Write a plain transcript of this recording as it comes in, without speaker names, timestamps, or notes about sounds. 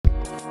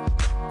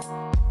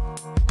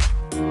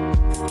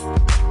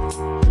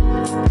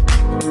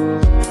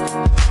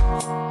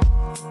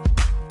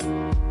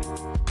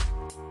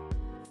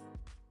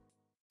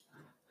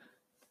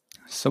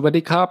สวัส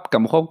ดีครับกลั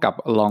บมาพบกับ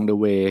Along the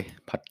Way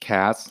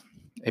Podcast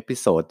เอพิ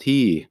โซด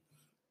ที่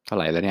เท่าไ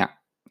หร่แล้วเนี่ย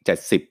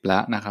70แล้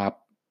วนะครับ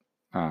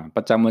ป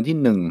ระจำวันที่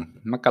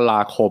1มกร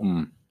าคม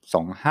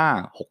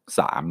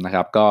2563นะค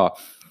รับก็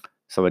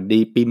สวัสดี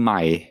ปีให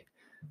ม่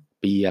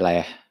ปีอะไร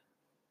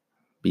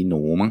ปีห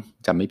นูมั้ง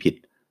จำไม่ผิด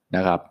น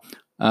ะครับ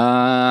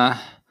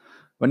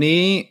วัน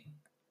นี้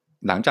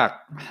หลังจาก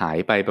หาย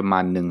ไปประมา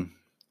ณหนึ่ง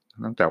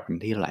ตั้งแต่วัน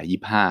ที่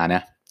25น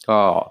ะก็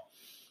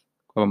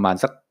ประมาณ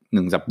สัก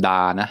1 สัปด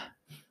าห์นะ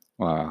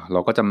เรา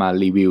ก็จะมา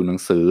รีวิวหนั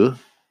งสือ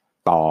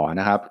ต่อ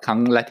นะครับครั้ง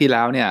และที่แ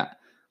ล้วเนี่ย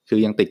คือ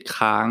ยังติด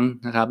ค้าง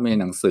นะครับใน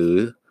หนังสือ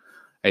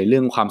เรื่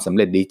องความสำเ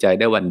ร็จดีใจ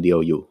ได้วันเดียว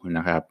อยู่น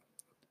ะครับ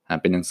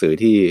เป็นหนังสือ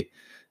ที่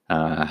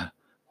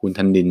คุณธ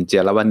นินทร์ เจ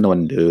รวนน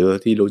ท์หรือ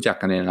ที่รู้จัก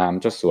กันในนาม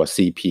เจ้าสัว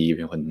CP เ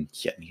ป็นคนเ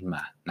ขียนขึ้นม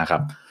านะครั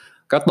บ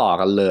ก็ต่อ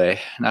กันเลย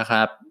นะค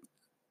รับ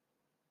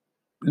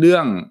เรื่อ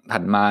งถั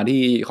ดมา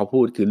ที่เขาพู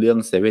ดคือเรื่อง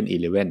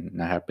 7-Eleven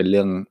นะครับเป็นเ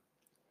รื่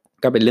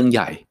องใ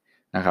หญ่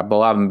นะครับเพรา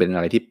ะว่ามันเป็นอ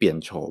ะไรที่เปลี่ยน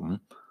โฉม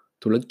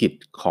ธุรกิจ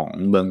ของ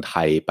เมืองไท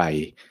ยไป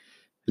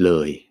เล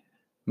ย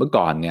เมื่อ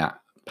ก่อนเนี่ย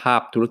ภา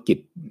พธุรกิจ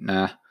น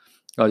ะ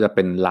ก็จะเ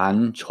ป็นร้าน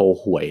โชว์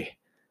หวย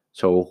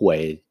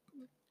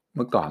เ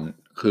มื่อก่อน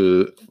คือ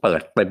เปิ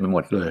ดเต็มไปหม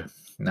ดเลย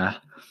นะ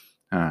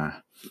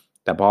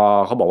แต่พอ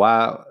เขาบอกว่า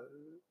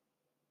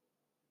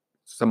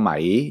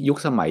ยุค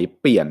สมัย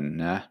เปลี่ยน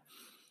นะ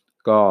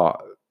ก็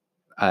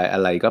อ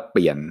ะไรก็เป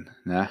ลี่ยน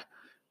นะ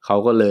เขา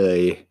ก็เลย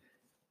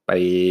ไป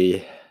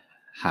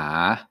หา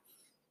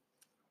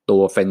ตั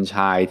วแฟรนไช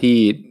ส์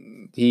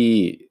ที่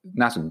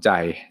น่าสนใจ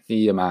ที่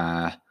จะมา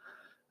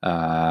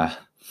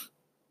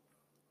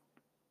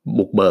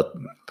บุกเบิก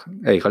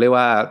เขาเรียก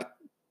ว่า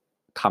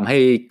ทำให้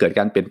เกิด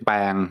การเปลี่ยนแปล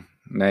ง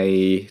ใน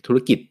ธุร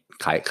กิจ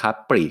ขายค้า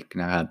ปลีก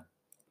นะครับ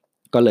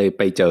ก็เลยไ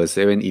ปเจอ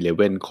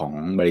 7-Eleven ของ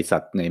บริษั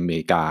ทในอเม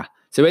ริกา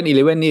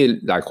 7-Eleven นี่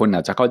หลายคนอ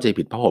าจจะเข้าใจ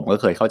ผิดเพราะผมก็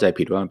เคยเข้าใจ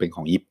ผิดว่ามันเป็นข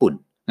องญี่ปุ่น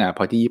นะเพ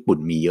ราะที่ญี่ปุ่น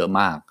มีเยอะ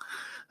มาก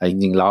แต่จ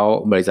ริงๆแล้ว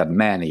บริษัท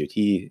แม่เนี่ยอยู่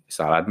ที่ส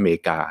หรัฐอเม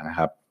ริกานะค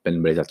รับเป็น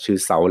บริษัทชื่อ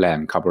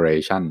Southland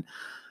Corporation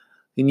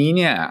ทีนี้เ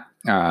นี่ย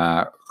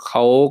เข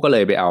าก็เล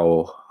ยไ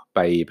ป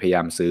พยาย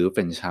ามซื้อแฟ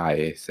รนไช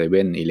ส์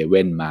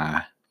 7-Eleven มา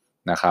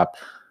นะครับ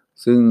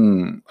ซึ่ง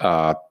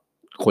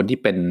คนที่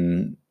เป็น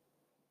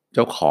เ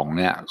จ้าของ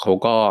เนี่ยเขา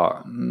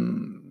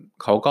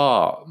ก็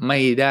ไม่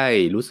ได้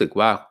รู้สึก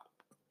ว่า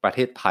ประเท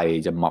ศไทย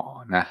จะเหมาะ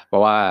นะเพรา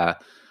ะว่า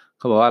เ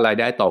ขาบอกว่าราย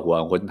ได้ต่อหัว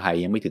ของคนไทย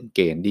ยังไม่ถึงเก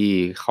ณฑ์ที่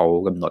เขา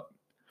กำหนด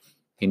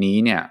ทีนี้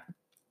เนี่ย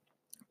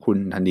คุณ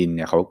ธนินทร์เ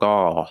นี่ยเขาก็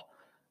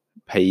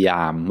พยาย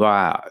ามว่า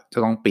จะ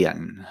ต้องเปลี่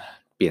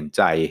ยนใ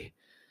จ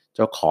เ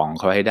จ้าของ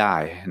เขาให้ได้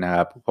นะค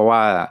รับเพราะว่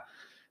า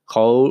เข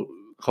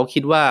าคิ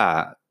ดว่า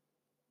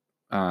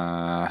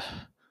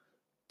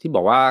ที่บ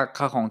อกว่า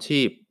ค่าครอง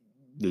ชีพ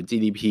หรือ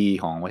GDP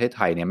ของประเทศไ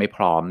ทยเนี่ยไม่พ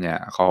ร้อมเนี่ย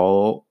เ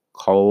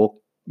ขา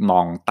ม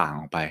องต่าง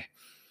ออกไป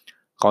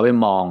เขาไป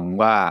มอง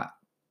ว่า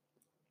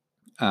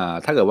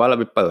ถ้าเกิดว่าเรา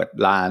ไปเปิด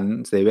ร้าน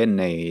เซเว่น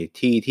ใน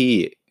ที่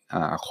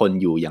คน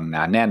อยู่อย่างหน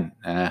าแน่น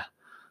นะ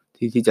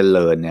ที่เจ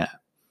ริญเนี่ย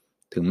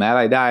ถึงแม้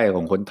รายได้ข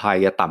องคนไทย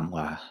จะต่ำก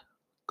ว่า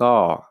ก็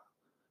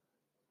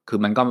คือ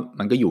มั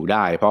นก็อยู่ไ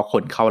ด้เพราะค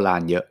นเข้าร้า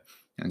นเยอะ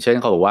อย่างเช่น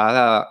เขาบอกว่า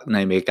ถ้าใน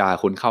อเมริกา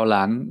คนเข้า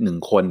ร้าน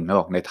1 คนเขา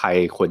บอกในไทย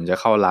คนจะ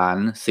เข้าร้าน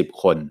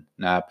10 คน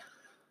นะครับ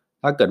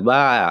ถ้าเกิดว่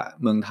า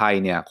เมืองไทย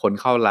เนี่ยคน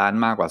เข้าร้าน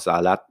มากกว่าสห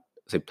รัฐ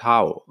10 เท่า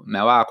แ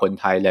ม้ว่าคน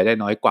ไทยรายได้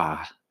น้อยกว่า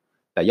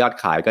แต่ยอด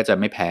ขายก็จะ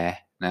ไม่แพ้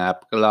นะครับ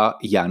แล้ว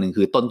อีกอย่างหนึ่ง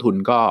คือต้นทุน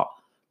ก็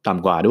ต่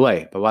ำกว่าด้วย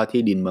เพราะว่า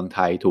ที่ดินเมืองไท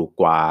ยถูก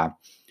กว่า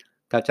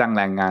ค่าจ้างแ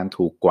รงงาน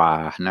ถูกกว่า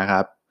นะค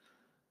รับ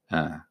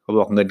เขาบ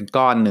อกเงิน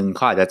ก้อนหนึ่งเข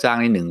าอาจจะจ้าง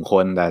ได้1 ค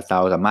นแต่เรา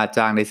สามารถ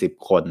จ้างได้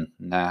10 คน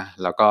นะ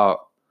แล้วก็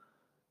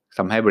ท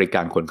ำให้บริก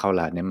ารคนเข้า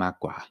ร้านได้มาก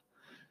กว่า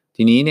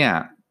ทีนี้เนี่ย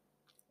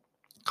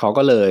เขา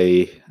ก็เลย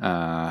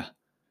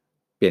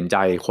เปลี่ยนใจ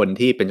คน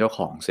ที่เป็นเจ้าข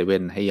องเซเว่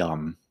นให้ยอม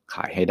ข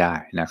ายให้ได้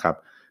นะครับ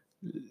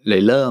เล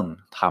ยเริ่ม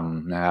ท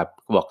ำนะครับ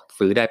บอก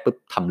ซื้อได้ปุ๊บ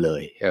ทำเล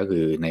ยก็คื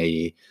อใน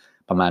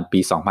ประมาณปี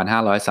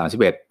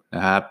2531น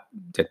ะครับ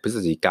7 พฤศ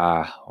จิกา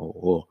โอ้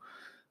โห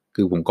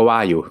คือผมก็ว่า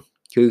อยู่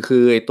คื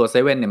อไอ้ตัวเซ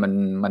เว่นเนี่ย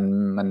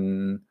มัน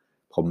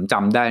ผมจ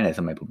ำได้ในส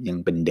มัยผมยัง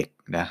เป็นเด็ก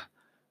นะ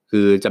คื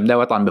อจำได้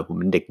ว่าตอนแบบผม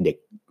เป็นเด็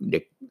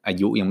กอา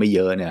ยุยังไม่เย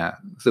อะเนี่ย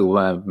รู้สึก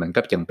ว่ามันก็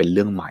ยังเป็นเ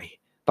รื่องใหม่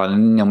ตอนนั้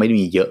นยังไม่ได้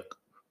มีเยอะ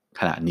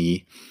ขนาดนี้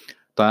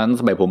ตอนนั้น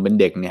สมัยผมเป็น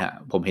เด็กเนี่ย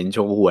ผมเห็นโช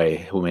ว์หวย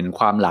ผมเห็นค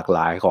วามหลากหล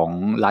ายของ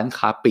ร้าน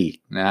ค้าปลีก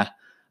นะ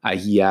อา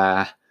เฮีย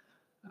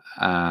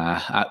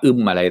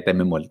อะไรเต็มไ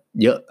ปหมด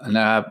เยอะน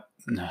ะครับ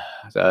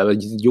แต่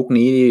ยุค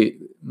นี้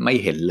ไม่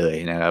เห็นเลย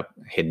นะครับ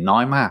เห็นน้อ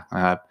ยมากน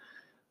ะครับ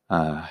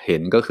เห็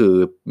นก็คือ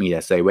มีแ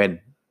ต่เซเว่น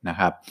นะ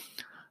ครับ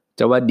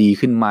จะว่าดี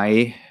ขึ้นไหม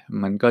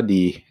มันก็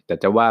ดีแต่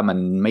จะว่ามัน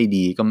ไม่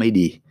ดีก็ไม่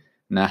ดี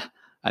นะ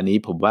อันนี้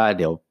ผมว่าเ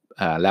ดี๋ยว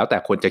แล้วแต่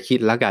คนจะคิด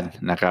แล้วกัน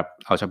นะครับ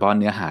เอาเฉพาะ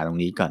เนื้อหาตรง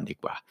นี้ก่อนดี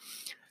กว่า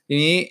ที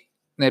นี้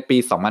ในปี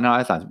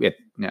2531เ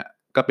นี่ย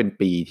ก็เป็น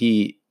ปีที่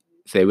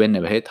เซเว่นใน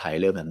ประเทศไทย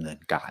เริ่มดำเนิน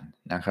การ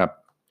นะครับ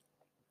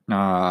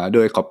โด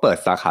ยเขาเปิด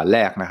สาขาแร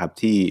กนะครับ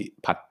ที่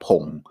ผัดผ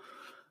ง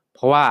เพ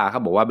ราะว่าเขา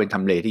บอกว่าเป็นท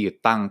ำเลที่อยู่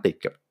ตั้งติด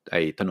กับไ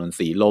อ้ถนน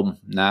สีลม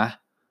นะ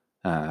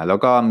แล้ว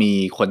ก็มี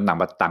คน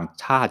ต่าง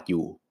ชาติอ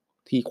ยู่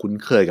ที่คุ้น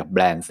เคยกับแบ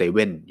รนด์เซเ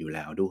ว่นอยู่แ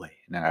ล้วด้วย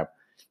นะครับ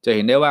จะเ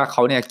ห็นได้ว่าเข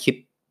าเนี่ยคิด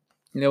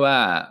เรียกว่า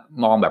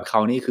มองแบบเขา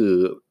นี่คือ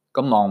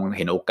ก็มองเ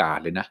ห็นโอกาส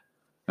เลยนะ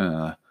เอ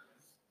อ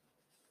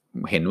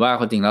เห็นว่า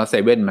ความจริงแล้วเซ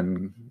เว่นมั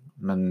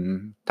น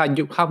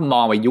ถ้าม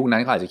องไปยุคนั้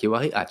นเขาอาจจะคิดว่า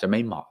เฮ้ยอาจจะไม่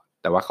เหมาะ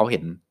แต่ว่าเขาเห็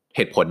นเห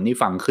ตุผลนี่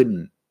ฟังขึ้น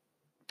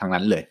ทาง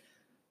นั้นเลย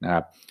นะค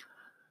รับ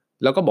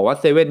แล้วก็บอกว่า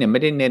เซเว่นเนี่ยไ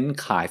ม่ได้เน้น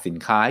ขายสิน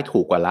ค้าให้ถู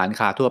กกว่าร้าน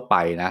ค้าทั่วไป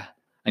นะ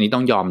อันนี้ต้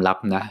องยอมรับ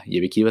นะอย่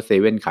าไปคิดว่าเซ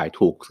เว่นขาย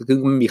ถูกซึ่ง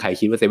ไม่มีใคร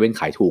คิดว่าเซเว่น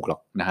ขายถูกหรอก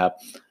นะครับ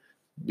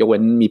ยกเว้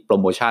นมีโปร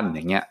โมชั่นอ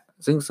ย่างเงี้ย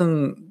ซึ่ง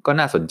ก็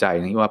น่าสนใจ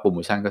นะที่ว่าโปรโม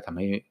ชั่นก็ทำใ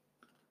ห้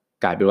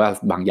กลายเป็นว่า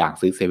บางอย่าง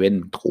ซื้อเซเว่น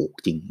ถูก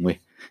จริงเว้ย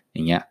อ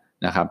ย่างเงี้ย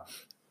นะครับ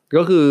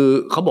ก็คือ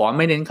เขาบอกว่า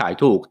ไม่เน้นขาย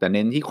ถูกแต่เ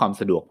น้นที่ความ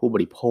สะดวกผู้บ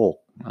ริโภค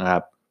นะค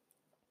รับ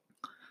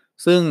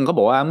ซึ่งเขาบ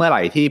อกว่าเมื่อไห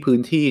ร่ที่พื้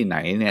นที่ไหน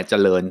เนี่ยเจ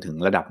ริญถึง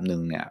ระดับหนึ่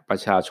งเนี่ยประ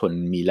ชาชน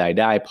มีราย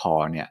ได้พอ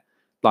เนี่ย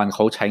ตอนเข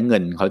าใช้เงิ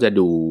นเขาจะ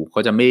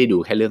ไม่ได้ดู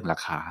แค่เรื่องรา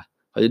คา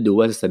เขาจะดู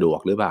ว่าสะดวก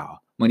หรือเปล่า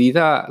บางที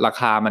ถ้ารา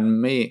คามัน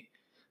ไ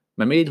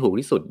ม่ได้ถูก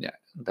ที่สุดเนี่ย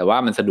แต่ว่า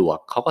มันสะดวก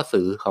เขาก็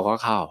ซื้อเขาก็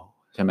เข้า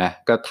ใช่ไหม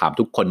ก็ถาม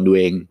ทุกคนดู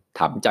เองถ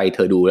ามใจเธ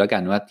อดูแล้วกั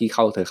นว่าที่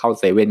เธอเข้า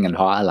เซเว่นกันเพ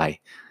ราะอะไร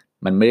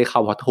มันไม่ได้เข้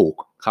าเพราะถูก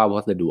เข้าเพรา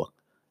ะสะดวก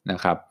นะ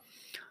ครับ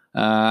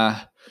อ่า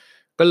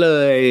ก็เล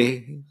ย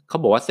เขา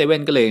บอกว่าเซเว่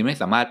นก็เลยไม่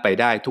สามารถไป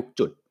ได้ทุก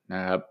จุดน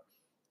ะครับ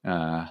อ่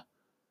า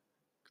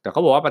แต่เข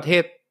าบอกว่าประเ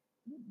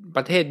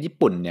ทศญี่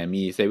ปุ่นเนี่ย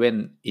มีเซเว่น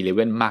อีเลฟเ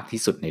ว่นมาก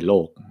ที่สุดในโล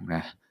กน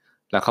ะ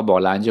แล้วเขาบอก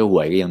ร้านเจ๊ห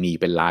วยก็ยังมี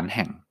เป็นล้านแ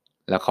ห่ง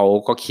แล้วเขา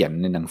ก็เขียน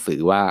ในหนังสือ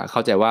ว่าเข้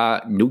าใจว่า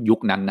ยุค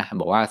นั้นนะ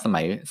บอกว่า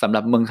สำห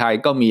รับเมืองไทย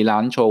ก็มีร้า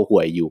นโชว์ห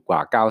วยอยู่กว่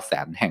า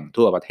900,000แห่ง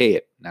ทั่วประเทศ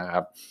นะครั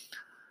บ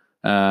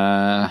เอ่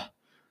อ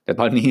แต่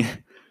ตอน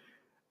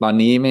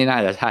นี้ไม่น่า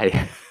จะใช่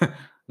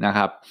นะค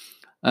รับ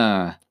เอ่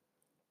อ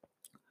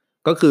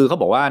ก็คือเขา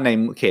บอกว่าใน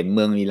เขตเ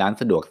มืองมีร้าน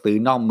สะดวกซื้อ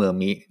นอกเมือง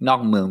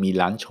มี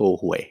ร้านโชว์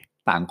หวย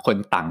ต่างคน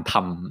ต่างท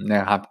ำน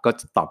ะครับก็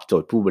จะตอบโจ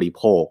ทย์ผู้บริโ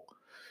ภค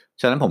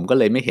ฉะนั้นผมก็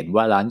เลยไม่เห็น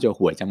ว่าร้านโชว์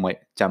หวยจ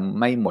ะ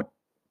ไม่หมด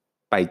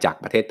ไปจาก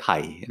ประเทศไท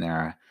ยนะ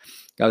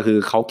ก็คือ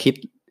เ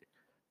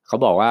ขา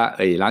บอกว่า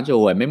ร้านโช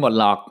ว์หวยไม่หมด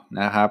หรอก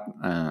นะครับ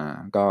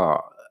ก็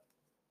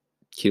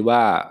คิดว่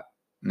า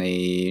ใน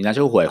ร้านโ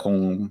ชว์หวยคง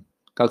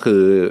ก็คื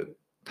อ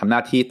ทำหน้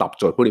าที่ตอบ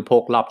โจทย์ผู้บริโภ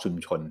ครอบชุม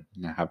ชน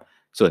นะครับ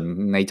ส่วน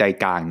ในใจ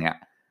กลางเนี่ย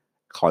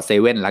ขอเซ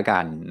เว่นละกั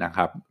นนะค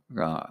รับ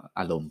ก็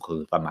อารมณ์คื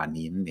อประมาณ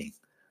นี้นั่นเอง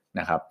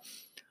นะครับ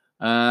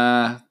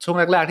ช่วง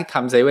แรกๆที่ท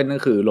ำเซเว่นก็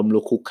คือลมลุ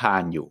กคลุกคลา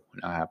นอยู่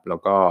นะครับแล้ว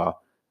ก็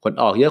คน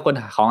ออกเยอะคน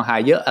ของหา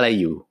ยเยอะอะไร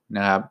อยู่น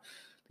ะครับ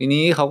ที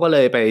นี้เขาก็เล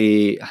ยไป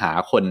หา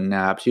คนน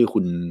ะครับชื่อคุ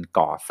ณ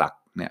ก่อศัก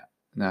ดิ์เนี่ย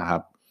นะครั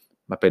บ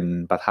มาเป็น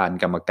ประธาน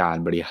กรรมการ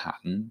บริหา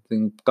รซึ่ง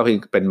ก็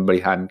เป็น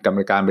กรรม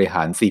การบริห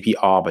าร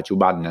CPO ปัจจุ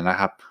บันนะ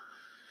ครับ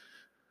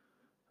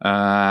อ่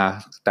า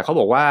แต่เขา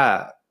บอกว่า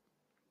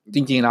จ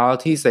ริงๆแล้ว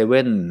ที่เซเ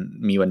ว่น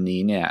มีวันนี้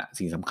เนี่ย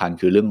สิ่งสำคัญ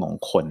คือเรื่องของ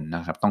คนน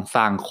ะครับต้องส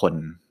ร้างคน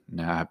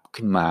นะครับ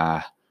ขึ้นมา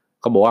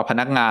เขาบอกว่าพ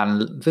นักงาน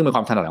ซึ่งเป็นค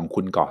วามถนัดของ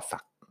คุณก่อศั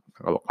กดิ์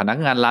เขาบอกพนัก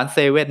งานร้านเซ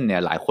เว่นเนี่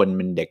ยหลายคนเ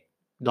ป็นเด็ก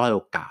ด้อยโอ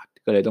กาส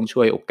ก็เลยต้อง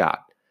ช่วย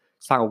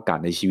สร้างโอกาส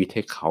ในชีวิตใ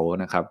ห้เขา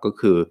นะครับก็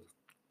คือ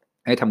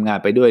ให้ทำงาน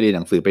ไปด้วยเรียนห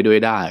นังสือไปด้วย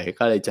ได้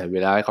ก็เลยจัดเว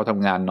ลาให้เขาท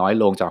ำงานน้อย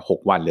ลงจาก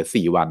6 วันเหลือ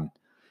4 วัน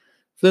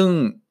ซึ่ง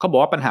เขาบอ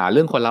กว่าปัญหาเ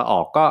รื่องคนลาอ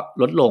อกก็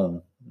ลดลง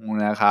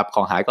นะครับข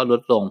องหายก็ล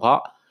ดลงเพราะ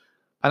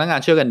พนักงาน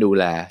ช่วยกันดู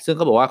แลซึ่งเข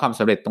าบอกว่าความ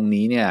สำเร็จตรง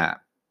นี้เนี่ย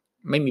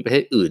ไม่มีประเท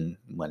ศอื่น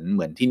เห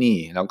มือนที่นี่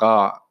แล้วก็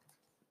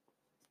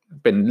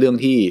เป็นเรื่อง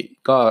ที่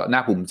ก็น่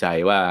าภูมิใจ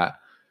ว่า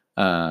เ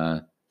ออ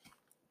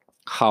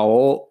เขา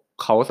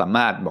เขาสาม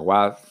ารถบอกว่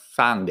า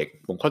สร้างเด็ก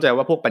ผมเข้าใจ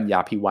ว่าพวกปัญญา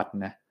ภิวัฒน์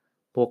นะ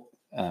พวก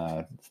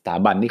สถา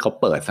บันที่เขา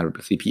เปิดสำหรับ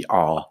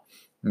CPO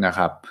นะค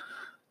รับ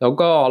แล้ว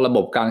ก็ระบ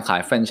บการขา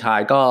ยแฟรนไช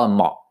ส์ก็เห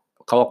มาะ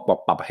เขา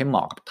ปรับให้เหม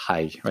าะกับไท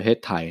ยประเทศ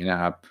ไทยน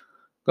ะครับ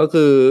ก็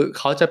คือ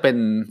เขาจะเป็น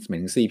เหมื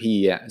อน CP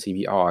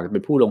CPO จะเป็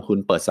นผู้ลงทุน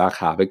เปิดสาข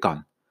าไปก่อน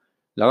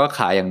แล้วก็ข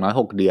ายอย่างน้อย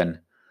6 เดือน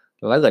แ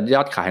ล้วถ้าเกิดย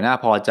อดขายน่า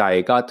พอใจ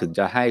ก็ถึงจ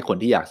ะให้คน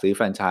ที่อยากซื้อแฟ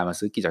รนไชส์มา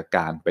ซื้อกิจก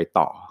ารไป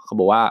ต่อเขา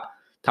บอกว่า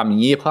ทำอย่า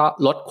งนี้เพราะ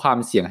ลดความ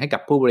เสี่ยงให้กั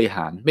บผู้บริห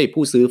ารไม่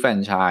ผู้ซื้อแฟรน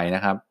ไชส์น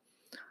ะครับ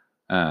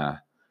อ่า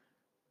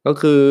ก็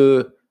คือ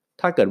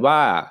ถ้าเกิดว่า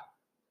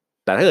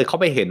แต่ถ้าเกิดเขา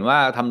ไปเห็นว่า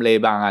ทำเล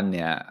บางอันเ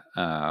นี่ย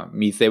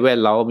มีเซเว่น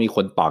แล้วมีค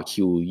นต่อ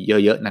คิว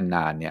เยอะๆน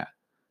านๆเนี่ย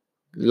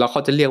แล้วเข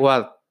าจะเรียก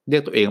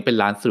ตัวเองเป็น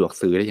ร้านสะดวก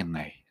ซื้อได้ยังไง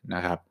น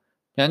ะครับ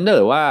ฉะนั้นถ้าเ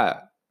กิดว่า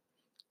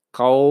เ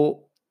ขา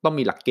ต้อง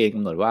มีหลักเกณฑ์ก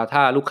ำหนดว่าถ้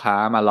าลูกค้า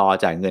มารอ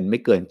จ่ายเงินไม่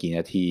เกินกี่น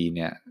าทีเ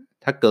นี่ย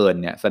ถ้าเกิน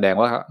เนี่ยแสดง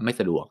ว่าไม่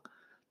สะดวก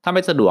ถ้าไ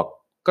ม่สะดวก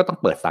ก็ต้อง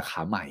เปิดสาขา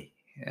ใหม่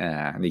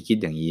นี่คิด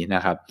อย่างนี้น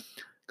ะครับ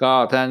ก็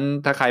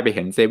ถ้าใครไปเ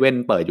ห็นเซเว่น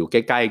เปิดอยู่ใก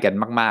ล้ๆกัน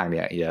มากๆเ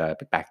นี่ยอย่าไ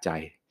ปแปลกใจ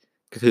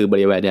ก็คือบ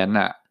ริเวณนั้น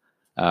น่ะ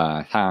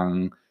ทาง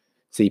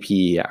CP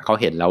เขา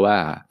เห็นแล้วว่า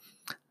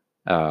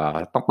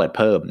ต้องเปิดเ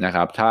พิ่มนะค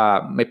รับถ้า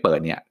ไม่เปิด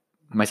เนี่ย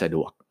ไม่สะด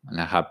วก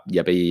นะครับอ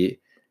ย่าเ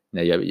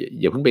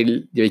พิ่งไป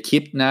อย่าไปคิ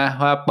ดนะ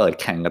ว่าเปิด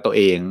แข่งกับตัวเ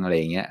องอะไร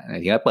อย่างเงี้ย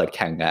ถึงว่าเปิดแ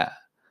ข่งกับ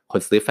ค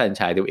นซื้อแฟรนไ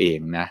ชส์ตัวเอง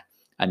นะ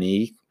อัน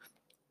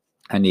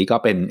นี้ก็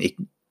เป็นอีก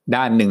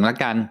ด้านหนึ่งละ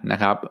กันนะ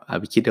ครับเอา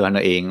ไปคิดดูกันเอ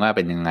าเองว่าเ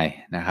ป็นยังไง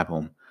นะครับผ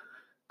ม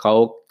เขา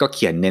ก็เ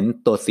ขียนเน้น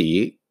ตัวสี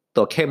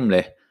ตัวเข้มเล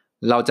ย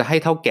เราจะให้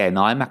เท่าแก่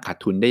น้อยมาขาด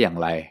ทุนได้อย่าง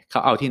ไรเขา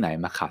เอาที่ไหน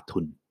มาขาดทุ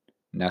น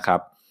นะครับ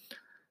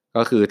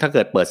ก็คือถ้าเ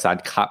กิดเปิดสา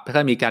ขาถ้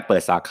ามีการเปิ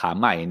ดสาขา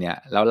ใหม่เนี่ย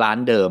แล้วร้าน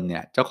เดิมเนี่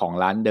ยเจ้าของ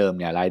ร้านเดิม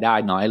เนี่ยรายได้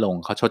น้อยลง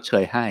เขาชดเช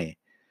ยให้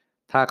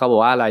ถ้าเขาบอ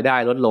กว่ารายได้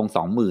ลดลง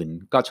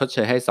 20,000 ก็ชดเช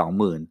ยให้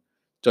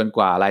 20,000 จนก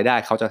ว่ารายได้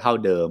เขาจะเท่า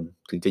เดิม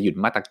ถึงจะหยุด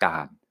มาตรกา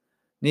ร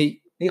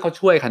นี่เขา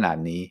ช่วยขนาด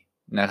นี้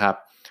นะครับ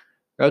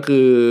ก็คื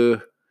อ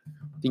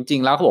จริง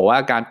ๆแล้วเขาบอกว่า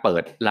การเปิ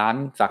ดร้าน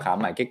สาขาใ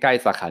หม่ใกล้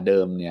ๆสาขาเดิ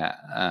มเนี่ย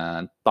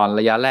ตอน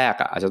ระยะแรก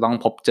อาจจะต้อง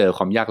พบเจอค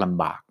วามยากล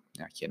ำบาก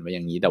เขียนไว้อ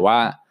ย่างนี้แต่ว่า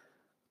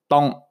ต้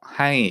องใ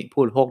ห้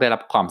ผู้บริโภคได้รั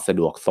บความสะ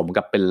ดวกสม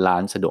กับเป็นร้า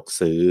นสะดวก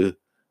ซื้อ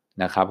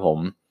นะครับผม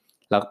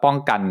แล้วป้อง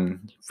กัน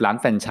ร้าน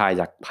แฟรนไชส์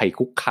จากภัย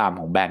คุกคาม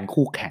ของแบรนด์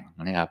คู่แข่ง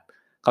นะครับ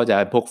เขาจะ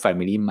พวก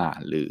Family Mart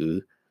หรือ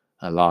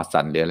ลอ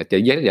สันหรืออะไรอ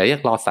ย่าเรีย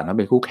กลอสันว่า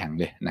เป็นคู่แข่ง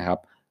เลยนะครับ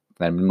แ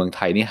ต่เมืองไ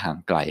ทยนี่ห่าง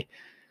ไกล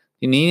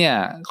ทีนี้เนี่ย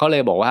เขาเล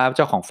ยบอกว่าเ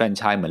จ้าของแฟรนไ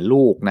ชส์เหมือน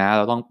ลูกนะเ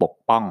ราต้องปก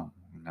ป้อง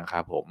นะค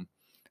รับผม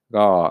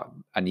ก็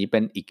อันนี้เป็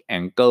นอีกแอ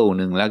งเกิลห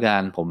นึ่งแล้วกั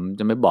นผม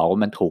จะไม่บอกว่า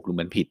มันถูกหรือ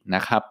มันผิดน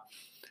ะครับ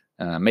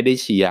ไม่ได้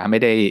เชียร์ไม่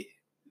ได้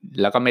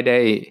แล้วก็ไม่ได้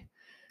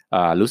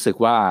รู้สึก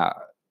ว่า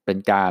เป็น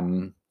การ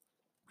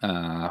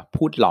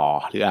พูดหล่อ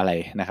หรืออะไร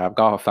นะครับ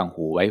ก็ฟัง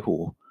หูไว้หู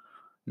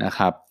นะค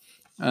รับ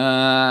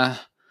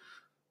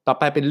ต่อ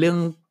ไปเป็นเรื่อง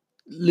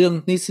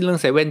นี่เรื่อง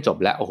เซเว่นจบ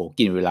แล้วโอ้โห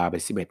กินเวลาไป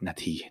11 นา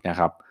ทีนะ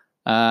ครับ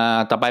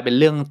ต่อไปเป็น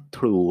เรื่อง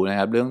True นะค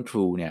รับเรื่อง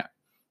True เนี่ย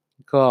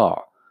ก็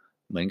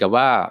เหมือนกับ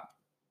ว่า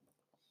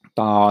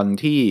ตอน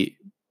ที่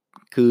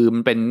คือมั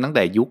นเป็นตั้งแ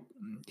ต่ยุค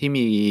ที่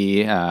มี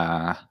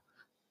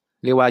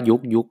เรียกว่า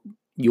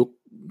ยุค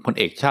พล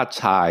เอกชาติ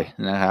ชาย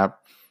นะครับ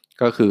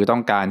ก็คือต้อ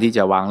งการที่จ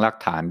ะวางราก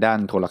ฐานด้าน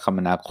โทรคม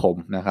นาคม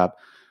นะครับ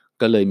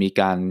ก็เลยมี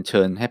การเ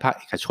ชิญให้ภาค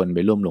เอกชนไป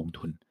ร่วมลง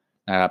ทุน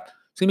นะครับ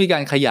ซึ่งมีกา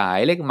รขยาย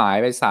เลขหมาย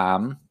ไป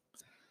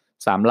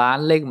3 ล้าน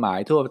เลขหมาย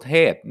ทั่วประเท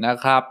ศนะ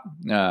ครับ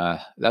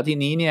แล้วที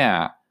นี้เนี่ย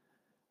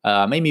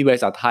ไม่มีบริ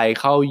ษัทไทย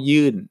เข้า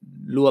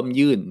ร่วม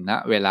ยื่นณ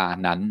เวลา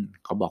นั้น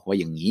เขาบอกว่า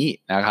อย่างนี้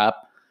นะครับ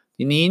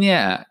ทีนี้เนี่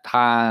ยท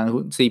าง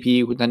CP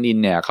คุณธนิน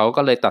เนี่ยเขา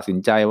ก็เลยตัดสิน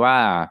ใจว่า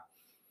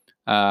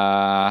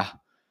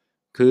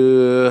คือ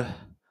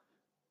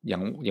อย่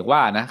างว่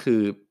านะคื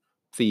อ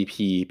CP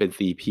เป็น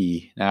CP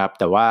นะครับ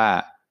แต่ว่า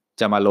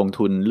จะมาลง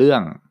ทุนเรื่อ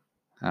ง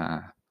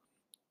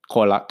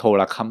โท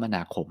รคมน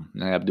าคม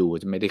นะครับดู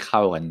จะไม่ได้เข้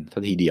ากันสั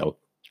กทีเดียว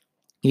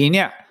ทีนี้เ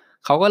นี่ย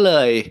เขาก็เล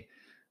ย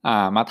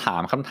มาถา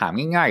มคำถาม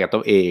ง่ายๆกับตั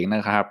วเองน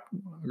ะครับ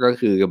ก็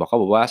คือเขา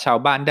บอกว่าชาว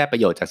บ้านได้ประ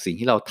โยชน์จากสิ่ง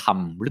ที่เราท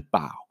ำหรือเป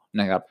ล่า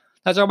นะครับ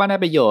ถ้าชาวบ้านได้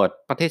ประโยชน์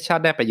ประเทศชา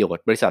ติได้ประโยช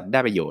น์บริษัทได้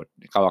ประโยชน์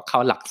เขาเข้า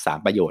หลัก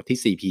3ประโยชน์ที่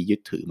CP ยึด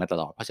ถือมาต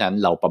ลอดเพราะฉะนั้น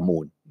เราประมู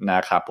ลน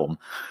ะครับผม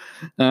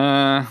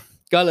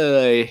ก็เล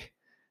ย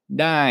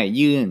ได้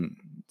ยื่น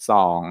ซ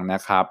องนะ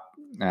ครับ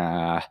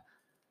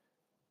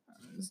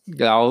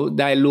แล้ว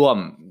ได้ร่วม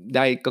ไ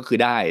ด้ก็คือ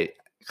ได้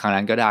ครั้ง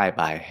นั้นก็ได้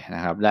ไปน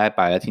ะครับได้ไ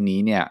ปแล้วทีนี้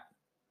เนี่ย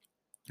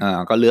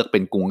ก็เลือกเป็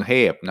นกรุงเท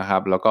พนะครั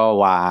บแล้วก็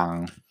วาง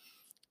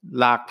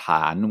รากฐ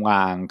านว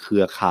างเครื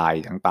อข่าย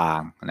ต่า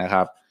งๆนะค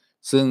รับ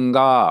ซึ่ง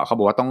ก็เขา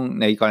บอกว่าต้อง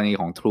ในกรณี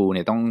ของ True เ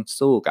นี่ยต้อง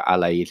สู้กับอะ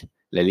ไร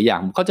หลายๆอย่าง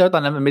ผมเข้าใจว่าตอ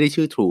นนั้นมันไม่ได้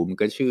ชื่อ True มัน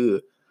ก็ชื่อ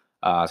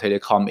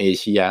Telecom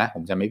Asia ผ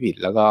มจำไม่ผิด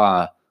แล้วก็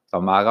ต่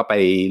อมาก็ไป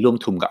ร่วม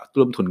ทุ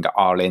นกับ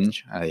Orange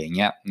อะไรอย่างเ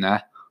งี้ยนะ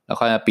แล้ว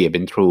ค่อยมาเปลี่ยนเ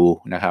ป็น True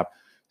นะครับ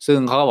ซึ่ง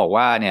เขาก็บอก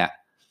ว่าเนี่ย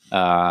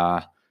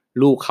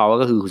ลูกเขา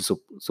ก็คือคุณ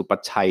สุประ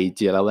ชัยเ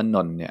จียรวน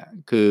นท์เนี่ย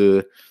คือ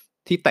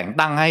ที่แต่ง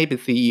ตั้งให้เป็น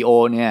CEO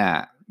เนี่ย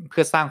เ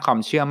พื่อสร้างความ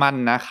เชื่อมั่น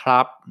นะครั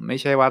บไม่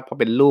ใช่ว่าเพราะ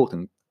เป็นลูกถึ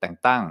งแต่ง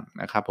ตั้ง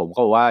นะครับผมก็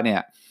บอกว่าเนี่ย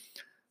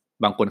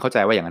บางคนเข้าใจ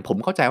ว่าอย่างนั้นผม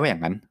เข้าใจว่าอย่า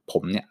งนั้นผ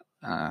มเนี่ย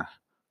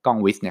กล้อง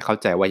วิสเนี่ยเข้า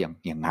ใจว่าอ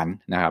ย่างนั้น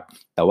นะครับ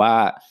แต่ว่า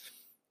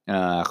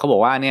เขาบอ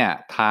กว่าเนี่ย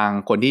ทาง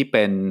คนที่เ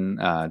ป็น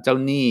เจ้า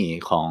หนี้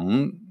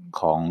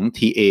ของ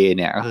TA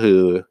เนี่ยก็คื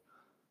อ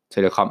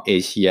Telecom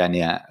Asia เ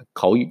นี่ยเ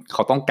ข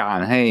าต้องการ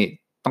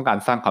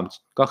สร้างความ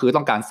ก็คือ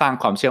ต้องการสร้าง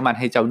ความเชื่อมั่น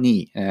ให้เจ้าหนี้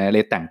เล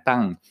ยแต่งตั้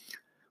ง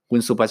คุณ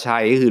สุประชั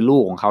ยก็คือลู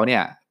กของเขาเนี่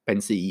ยเป็น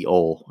CEO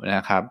น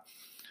ะครับ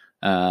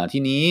ที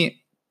นี้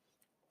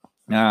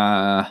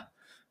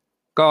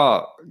ก็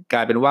กล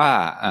ายเป็นว่า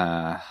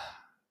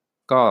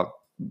ก็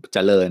เจ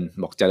ริญ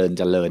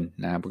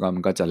นะครับมั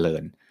นก็เจริ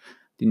ญ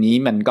ทีนี้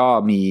มันก็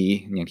มี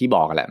อย่างที่บ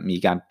อกแหละมี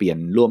การเปลี่ยน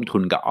ร่วมทุ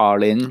นกับ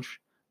Orange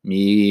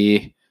มี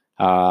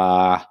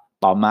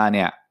ต่อมาเ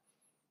นี่ย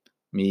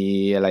มี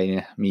อะไรเ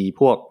นี่ยมี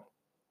พวก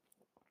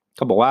เข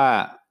าบอกว่า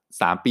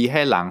3 ปีใ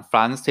ห้หลังฟร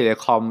านซ์เทเล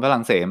คอมฝ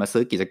รั่งเศสมา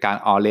ซื้อกิจการ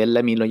Orange แล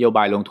ะมีนโยบ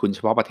ายลงทุนเฉ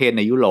พาะประเทศใ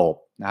นยุโรป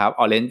นะครับ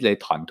Orange เลย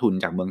ถอนทุน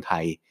จากเมืองไท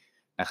ย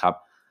นะครับ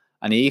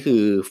อันนี้คื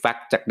อแฟก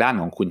ต์จากด้าน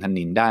ของคุณธ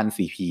นินด้าน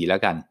CP แล้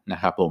วกันนะ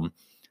ครับผม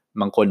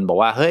บางคนบอก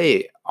ว่าเฮ้ย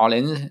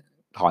Orange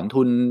ถอน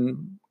ทุน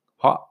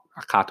เพราะ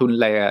ขาดทุนอ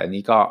ะไรอัน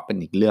นี้ก็เป็น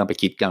อีกเรื่องไป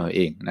คิดกันเอาเ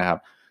องนะครับ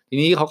ที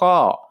นี้เขาก็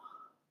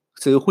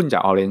ซื้อหุ้นจา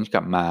ก Orange ก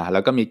ลับมาแล้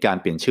วก็มีการ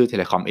เปลี่ยนชื่อ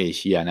Telecom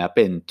Asia นะเ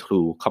ป็น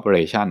True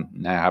Corporation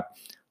นะครับ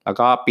แล้ว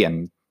ก็เปลี่ยน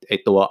ไอ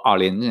ตัว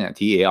Orange เนี่ย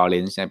TA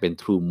Orange เนี่ยเป็น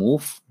True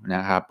Move น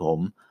ะครับผม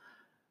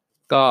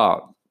ก็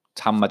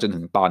ทำมาจน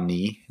ถึงตอน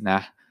นี้นะ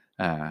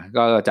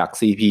ก็จาก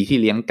CP ที่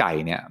เลี้ยงไก่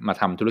เนี่ยมา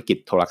ทำธุรกิจ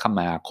โทรคม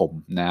นาคม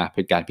นะเ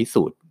ป็นการพิ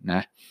สูจน์น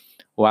ะ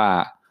ว่า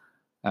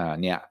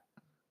เนี่ย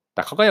แ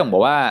ต่เขาก็ยังบอ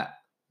กว่า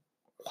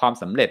ความ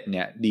สำเร็จเ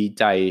นี่ยดี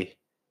ใจ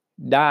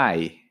ได้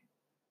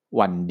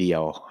วันเดีย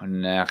ว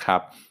นะครั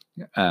บ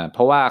เพ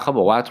ราะว่าเขาบ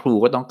อกว่า True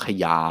ก็ต้องข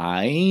ยา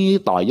ย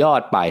ต่อยอ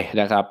ดไป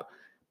นะครับ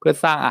เพื่อ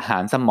สร้างอาหา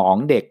รสมอง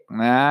เด็ก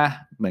นะ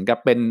เหมือนกับ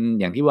เป็น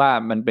อย่างที่ว่า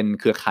มันเป็น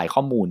เครือข่ายข้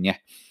อมูลไง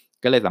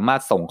ก็เลยสามาร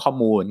ถส่งข้อ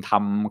มูลท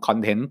ำคอน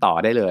เทนต์ต่อ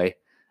ได้เลย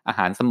อาห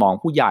ารสมอง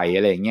ผู้ใหญ่อ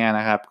ะไรอย่างเงี้ย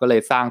นะครับก็เล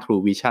ยสร้าง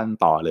True Vision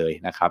ต่อเลย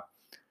นะครับ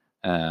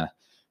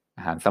อ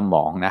าหารสม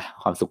องนะ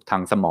ความสุขทา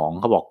งสมอง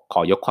เขาบอกข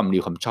อยกความดี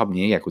ความชอบ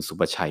นี้แก่คุณสุ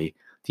ประชัย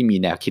ที่มี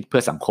แนวคิดเพื่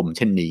อสังคมเ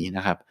ช่นนี้น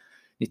ะครับ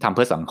นี่ทำเ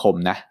พื่อสังคม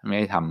นะไม่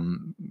ได้ท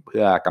ำเ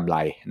พื่อกำไร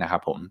นะครั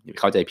บผมอย่า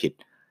เข้าใจผิด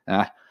น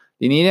ะ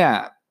ทีนี้เนี่ย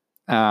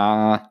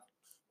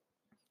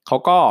เขา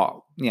ก็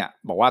เนี่ย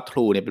บอกว่า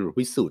True เนี่ยเป็นบท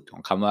พิสูจน์ขอ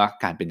งคำว่า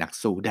การเป็นนัก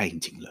สู้ได้จ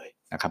ริงๆเลย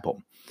นะครับผม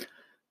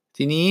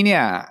ทีนี้เนี่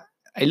ย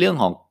ไอ้เรื่อง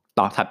ของ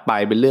ต่อถัดไป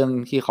เป็นเรื่อง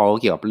ที่เขา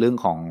เกี่ยวกับเรื่อง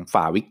ของ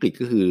ฝ่าวิกฤต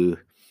ก็คือ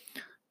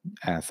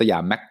สยา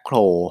มแมคโค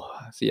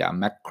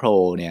ร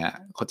เนี่ย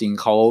จริง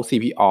เขา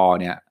CPO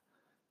เนี่ย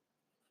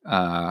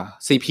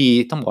CP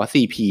ต้องบอกว่า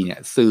CP เนี่ย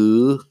ซื้อ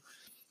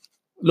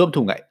ร่วม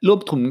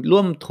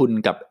ทุน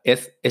กับ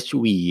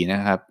SHV น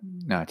ะครับ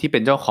ที่เป็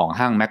นเจ้าของ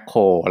ห้างแมคโคร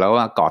แล้ว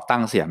ก็ก่อตั้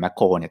งสยามแมคโ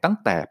ครเนี่ยตั้ง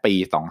แต่ปี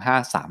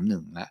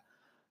2531แล้ว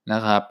น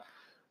ะครับ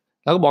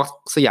แล้วก็บอก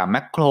สยามแม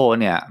คโคร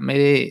เนี่ยไ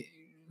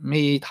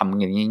ม่ท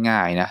ำกันง่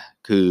ายๆนะ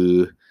คือ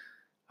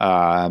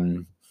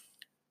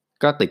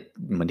ก็ติด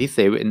เหมือนที่เซ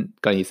เว่น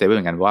กรณีเซเว่นเห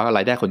มือนกันว่าร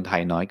ายได้คนไท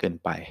ยน้อยเกิน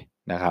ไป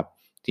นะครับ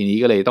ทีนี้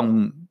ก็เลยต้อง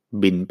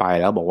บินไป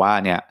แล้วบอกว่า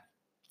เนี่ย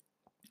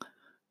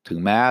ถึง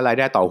แม้ราย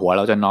ได้ต่อหัวเ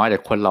ราจะน้อยแต่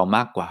คนเราม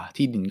ากกว่า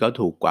ที่ดินก็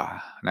ถูกกว่า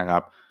นะครั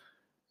บ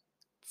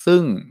ซึ่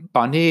งต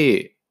อนที่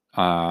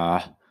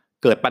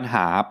เกิดปัญห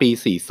าปี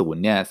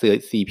40เนี่ย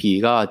CP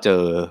ก็เจ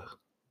อ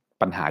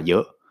ปัญหาเยอ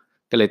ะ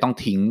ก็เลยต้อง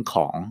ทิ้งข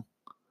อง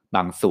บ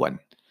างส่วน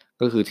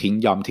ก็คือ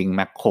ยอมทิ้งแ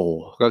มคโคร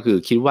ก็คือ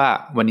คิดว่า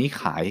วันนี้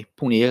ขายพ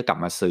รุ่งนี้ก็กลับ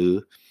มาซื้อ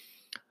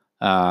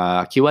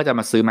คิดว่าจะ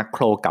มาซื้อแมคโค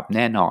รกลับแ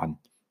น่นอน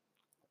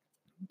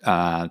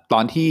ตอ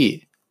น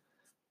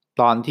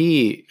ที่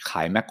ข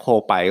ายแมคโคร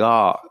ไปก็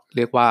เ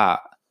รียกว่า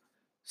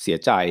เสีย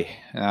ใจ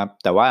นะครับ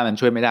แต่ว่ามัน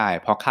ช่วยไม่ได้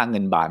เพราะค่าเงิ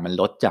นบาทมัน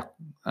ลดจาก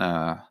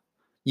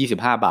25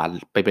 บาท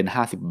ไปเป็น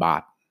50 บา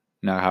ท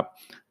นะครับ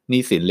ห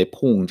นี้สินเลย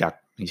พุ่งจาก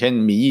อย่างเช่น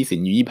มีหนี้สิน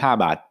อยู่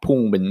25 บาทพุ่ง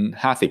เป็น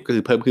50ก็คื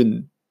อเพิ่มขึ้น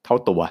เท่า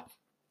ตัว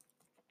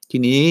ที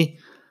นี้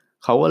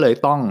เขาก็เลย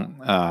ต้อง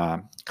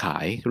ขา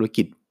ยธุร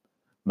กิจ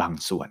บาง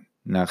ส่วน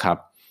นะครับ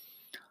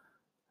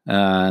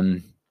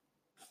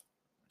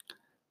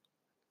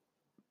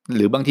ห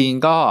รือบางที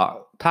ก็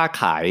ถ้า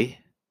ขาย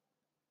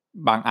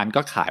บางอัน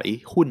ก็ขาย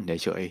หุ้นเฉ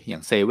ยๆอย่า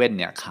งเซเว่น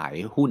เนี่ยขาย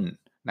หุ้น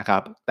นะครั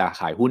บแต่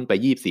ขายหุ้นไป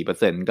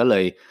 24% ก็เล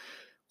ย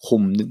คุ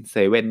มเซ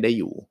เว่นได้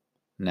อยู่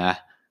นะ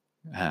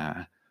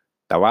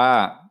แต่ว่า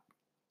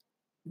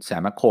แส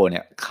มแมคโครเ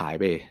นี่ยขาย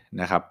ไป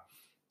นะครับ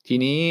ที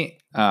นี้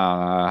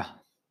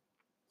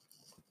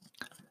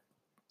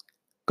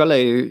ก็เล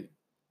ย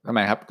ทำไม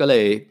ครับก็เล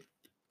ย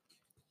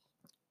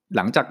ห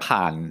ลังจาก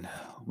ผ่าน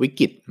วิ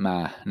กฤตมา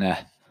นะ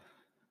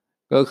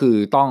ก็คือ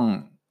ต้อง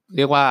เ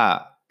รียกว่า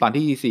ตอน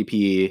ที่ CP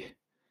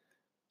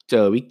เจ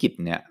อวิกฤต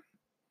เนี่ย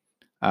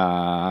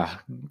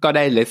ก็ไ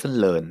ด้ lesson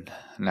learn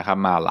นะครับ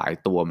มาหลาย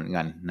ตัวเหมือน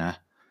กันนะ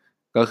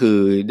ก็คือ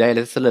ได้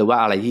lesson learn ว่า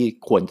อะไรที่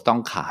ควรจะต้อ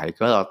งขาย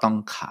ก็ต้อง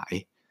ขาย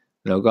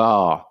แล้วก็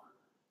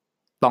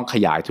ต้องข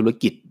ยายธุร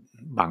กิจ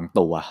บาง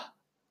ตัว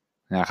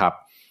นะครับ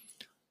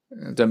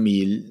จะมี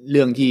เ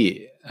รื่องที่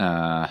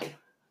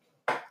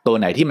ตัว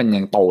ไหนที่มัน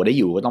ยังโตได้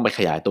อยู่ก็ต้องไปข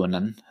ยายตัว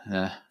นั้นน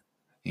ะ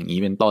อย่างนี้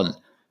เป็นต้น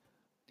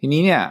ที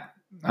นี้เนี่ย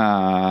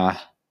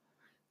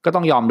ก็ต้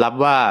องยอมรับ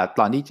ว่า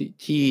ตอน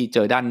ที่เจ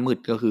อด้านมืด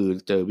ก็คือ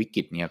เจอวิก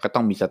ฤตเนี่ยก็ต้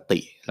องมีสติ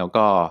แล้ว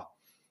ก็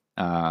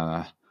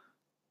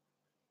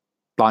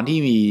ตอน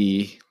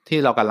ที่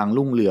เรากำลัง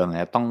รุ่งเรืองเ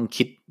นี่ยต้อง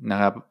คิดนะ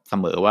ครับเส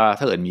มอว่า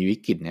ถ้าเกิดมีวิ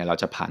กฤตเนี่ยเรา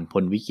จะผ่าน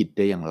พ้นวิกฤตไ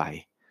ด้อย่างไร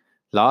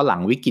แล้วหลั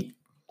งวิกฤต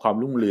ความ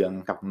รุ่งเรือง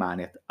กลับมาเ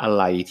นี่ยอะ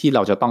ไรที่เร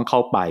าจะต้องเข้า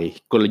ไป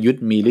กลยุท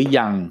ธ์มีหรือ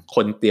ยังค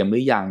นเตรียมหรื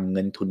อยังเ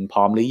งินทุนพ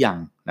ร้อมหรือยัง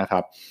นะครั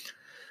บ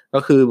ก็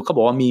คือเขาบ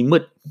อกว่ามีมื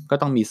ดก็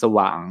ต้องมีส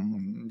ว่าง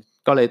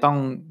ก็เลยต้อง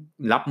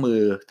รับมือ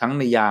ทั้งใ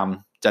นยาม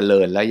เจริ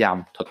ญและยาม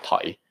ถดถ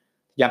อย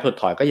ยามถด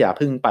ถอยก็อย่า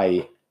พึ่งไป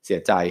เสีย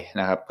ใจ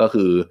นะครับก็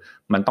คือ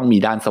มันต้องมี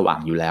ด้านสว่าง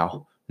อยู่แล้ว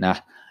นะ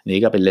นี่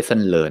ก็เป็น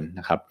lesson learn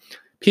นะครับ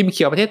พิมพ์เ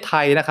ขียวประเทศไท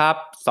ยนะครับ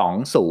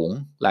2สูง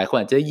หลายคน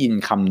อาจจะได้ยิน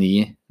คำนี้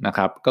นะค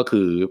รับก็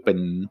คือเป็น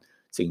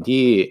สิ่ง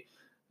ที่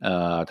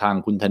ทาง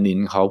คุณธนิน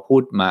เขาพู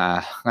ดมา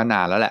ก็น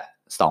านแล้วแหละ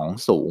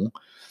2สูง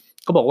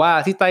ก็บอกว่า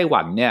ที่ไต้ห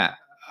วันเนี่ย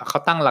เขา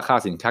ตั้งราคา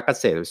สินค้าเก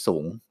ษตรสู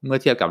งเมื่อ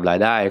เทียบกับราย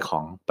ได้ขอ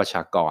งประช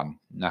ากร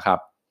นะครับ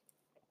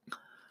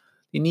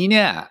ทีนี้เ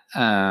นี่ย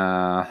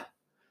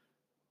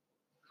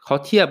เขา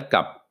เทียบ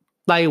กับ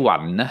ไต้หวั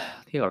นนะ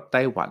เทียบกับไ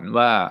ต้หวัน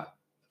ว่า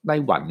ไต้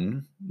หวัน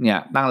เนี่ย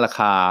ตั้งรา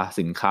คา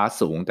สินค้า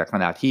สูงแต่ข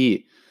ณะที่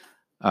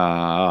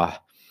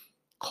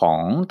ขอ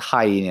งไท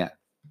ยเนี่ย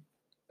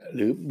ห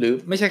รือ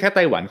ไม่ใช่แค่ไ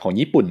ต้หวันของ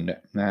ญี่ปุ่นเนี่ย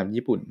นะครับ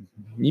ญี่ปุ่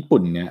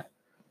นเนี่ย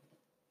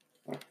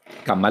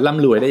กลับมาร่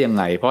ำรวยได้ยัง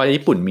ไงเพราะ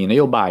ญี่ปุ่นมีน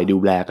โยบายดู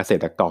แลเกษ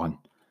ตรกร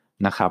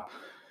นะครับ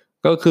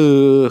ก็คือ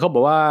เขาบ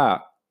อกว่า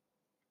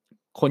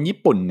คนญี่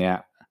ปุ่นเนี่ย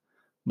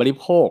บริ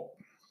โภค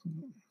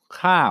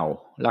ข้าว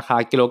ราคา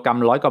กิโลกรัม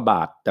100 กว่าบ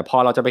าทแต่พอ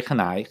เราจะไป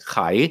ข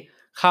าย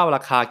ข้าวร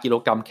าคากิโล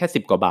กรัมแค่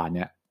10 กว่าบาทเ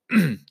นี่ย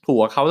ถูก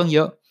กว่าเขาต้องเย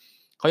อะ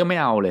เขายังไม่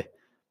เอาเลย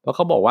เพราะเข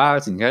าบอกว่า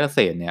สินค้าเกษ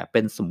ตรเนี่ยเป็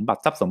น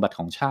ทรัพย์สมบัติข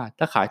องชาติ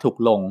ถ้าขายถูก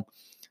ลง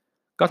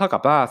ก็เท่ากั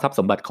บว่าทรัพย์ส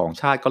มบัติของ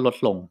ชาติก็ลด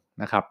ลง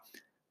นะครับ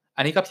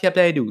อันนี้ก็เทียบ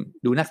ได้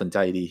ดูน่าสนใจ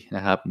ดีน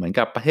ะครับเหมือน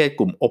กับประเทศ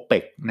กลุ่มโอเป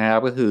กนะครับ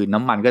ก็คือ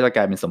น้ำมันก็จะก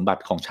ลายเป็นสมบั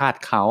ติของชาติ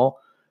เขา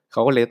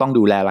ก็เลยต้อง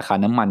ดูแลราคา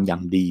น้ำมันอย่า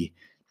งดี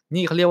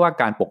นี่เขาเรียกว่า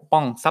การปกป้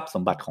องทรัพย์ส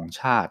มบัติของ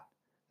ชาติ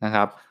นะค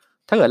รับ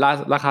ถ้าเกิด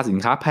ราคาสิน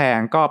ค้าแพง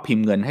ก็พิม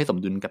พ์เงินให้สม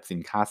ดุลกับสิ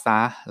นค้าซะ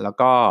แล้ว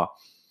ก็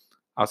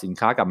เอาสิน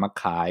ค้ากลับมา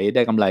ขายไ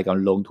ด้กำไรกับ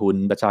ลงทุน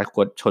ประชา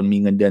ชนมี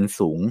เงินเดือน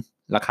สูง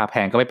ราคาแพ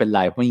งก็ไม่เป็นไ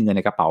รเพราะมีเงินใ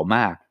นกระเป๋าม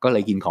ากก็เล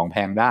ยกินของแพ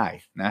งได้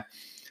นะ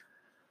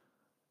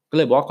ก็เ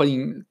ลยบอกว่า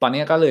ตอน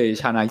นี้ก็เลย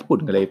ชาวนาญี่ปุ่น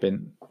ก็เลยเ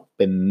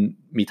ป็น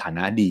มีฐาน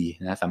ะดี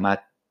นะสามารถ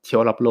เที่ย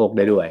วรอบโลกไ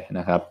ด้ด้วยน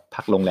ะครับ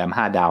พักโรงแรม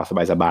5 ดาว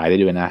สบายๆได้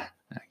ด้วยนะ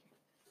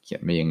เขีย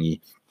นมาอย่างนี้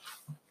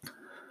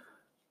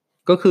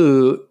ก็คือ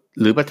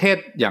หรือประเทศ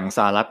อย่างส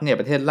หรัฐเนี่ย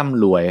ประเทศร่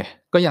ำรวย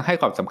ก็ยังให้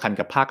ความสำคัญ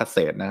กับภาคเกษ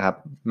ตรนะครับ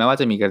แม้ว่า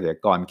จะมีเกษตร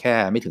กรแค่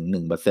ไม่ถึง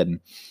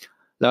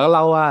 1% แล้วเ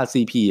ล่าว่า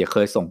CP เค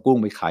ยส่งกุ้ง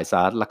ไปขายส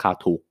หรัฐราคา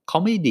ถูกเขา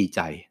ไม่ดีใจ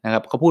นะครั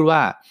บเขาพูดว่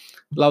า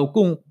เรา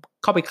กุ้ง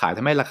เข้าไปขายท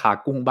ำให้ราคา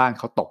กุ้งบ้าน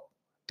เขาตก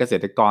เกษ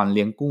ตรกรเ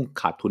ลี้ยงกุ้ง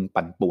ขาดทุน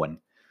ปั่นป่วน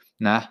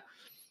นะ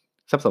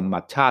ทรัพย์สมบั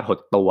ติชาติหด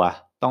ตัว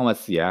ต้องมา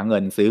เสียเงิ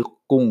นซื้อ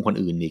กุ้งคน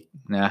อื่นอีก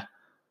นะ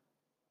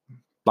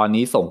ตอน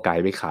นี้ส่งไก่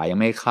ไปขายยัง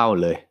ไม่เข้า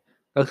เลย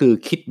ก็คือ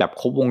คิดแบบ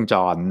ครบวงจ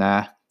รนะ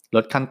ล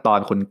ดขั้นตอน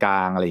คนกล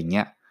างอะไรอย่างเ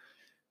งี้ย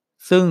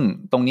ซึ่ง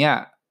ตรงเนี้ย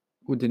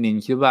คุณธนิน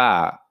คิดว่า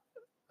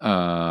เอ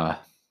อ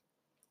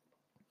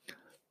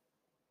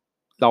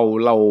เ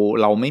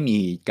ราไม่มี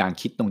การ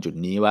คิดตรงจุด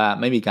นี้ว่า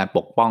ไม่มีการป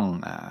กป้อง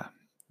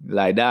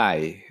รายได้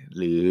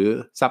หรือ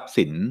ทรัพย์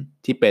สิน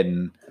ที่เป็น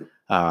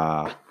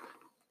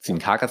สิน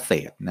ค้าเกษ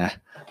ตรนะ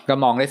ก็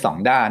มองได้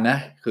2 ด้านนะ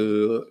คือ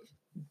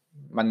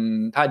มัน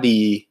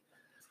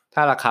ถ้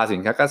าราคาสิ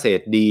นค้าเกษ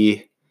ตรดี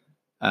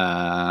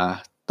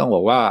ต้องบ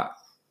อกว่า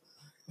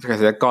เก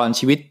ษตรกร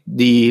ชีวิต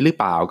ดีหรือ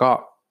เปล่า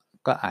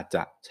ก็อาจจ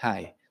ะใช่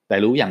แต่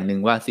รู้อย่างหนึ่ง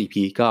ว่า CP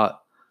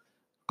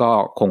ก็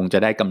คงจะ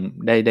ได้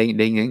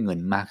เงิน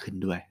มากขึ้น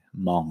ด้วย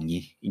มอง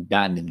งี้อีก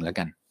ด้านหนึ่งแล้ว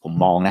กันผม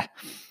มองนะ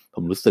ผ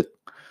มรู้สึก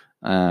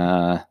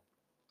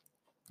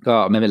ก็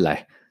ไม่เป็นไร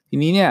ที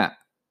นี้เนี่ย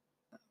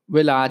เว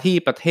ลาที่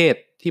ประเทศ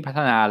ที่พัฒ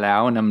นาแล้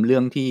วนำเรื่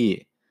องที่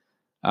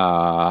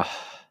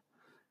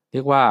เรี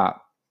ยกว่า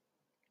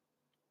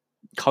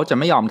เขาจะ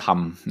ไม่ยอมท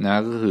ำน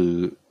ะก็คือ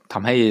ท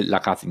ำให้ร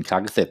าคาสินค้า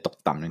เกษตรตก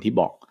ต่ำอย่างที่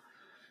บอก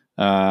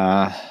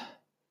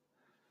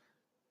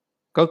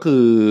ก็คื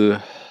อ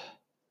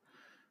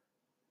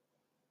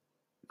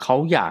เขา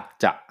อยาก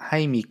จะให้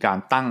มีการ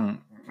ตั้ง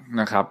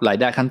นะครับราย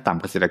ได้ขั้นต่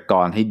ำเกษตรก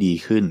รให้ดี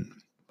ขึ้น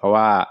เพราะ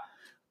ว่า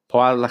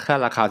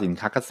ราคาสิน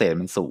ค้าเกษตร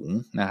มันสูง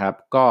นะครับ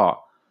ก็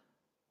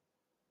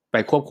ไป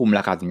ควบคุมร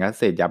าคาสินค้าเก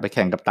ษตรอย่าไปแ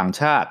ข่งกับต่าง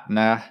ชาติ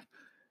นะ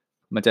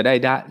มันจะได้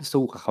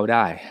สู้กับเขาไ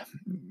ด้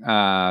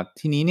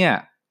ทีนี้เนี่ย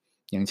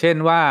อย่างเช่น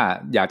ว่า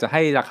อยากจะใ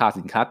ห้ราคา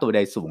สินค้าตัวใด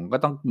สูงก็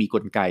ต้องมีก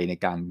ลไกใน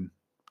การ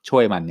ช่ว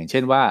ยมันอย่างเ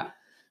ช่นว่า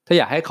ถ้าอ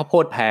ยากให้ข้าวโพ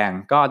ดแพง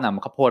ก็น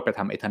ำข้าวโพดไปท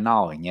ำเอทานอ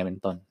ลอย่างเงี้ยเป็น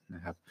ต้นน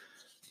ะครับ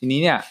ทีนี้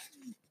เนี่ย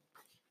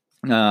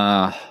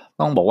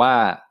ต้องบอกว่า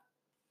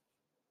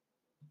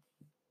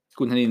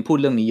คุณธนินพูด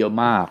เรื่องนี้เยอะ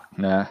มาก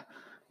นะ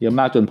เยอะ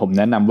มากจนผมแ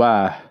นะนำว่า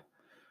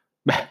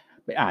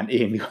ไปอ่านเอ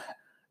งดีกว่า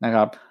นะค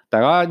รับแต่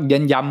ก็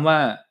ย้ำว่า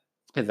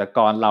เกษตรก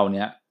รเราเ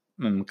นี่ย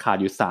มันขาด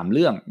อยู่3 เ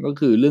รื่องก็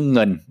คือเรื่องเ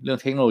งินเรื่อง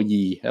เทคโนโล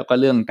ยีแล้วก็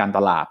เรื่องการต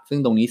ลาดซึ่ง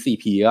ตรงนี้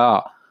CP ก็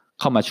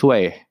เข้ามาช่วย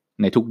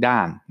ในทุกด้า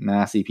นน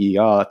ะ CP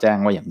ก็แจ้ง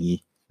ว่าอย่างนี้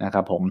นะค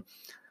รับผม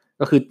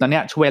ก็คือตอนเนี้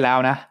ยช่วยแล้ว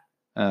นะ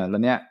แล้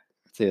วเนี้ย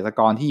เกษตรก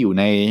รที่อยู่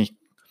ใน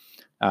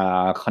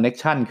คอนเนค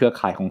ชันเครือ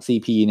ข่ายของ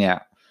CP เนี่ย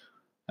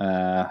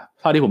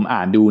เท่าที่ผมอ่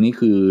านดูนี่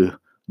คือ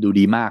ดู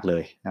ดีมากเล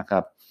ยนะครั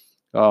บ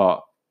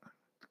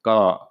ก็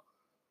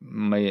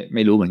ไ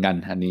ม่รู้เหมือนกัน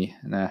อันนี้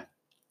นะ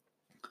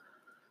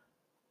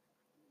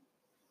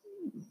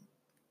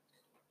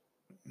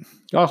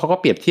ก็เขาก็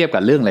เปรียบเทียบกั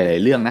บเรื่องหลา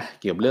ยๆเรื่องนะ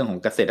เกี่ยวกับเรื่องของ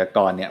เกษตรก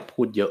รเนี่ย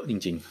พูดเยอะจ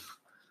ริง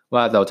ๆว่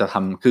าเราจะท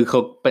ำคือเขา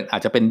เป็นอา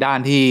จจะเป็นด้าน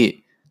ที่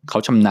เขา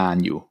ชำนาญ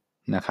อยู่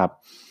นะครับ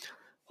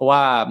เพราะว่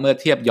าเมื่อ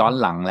เทียบย้อน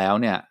หลังแล้ว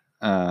เนี่ย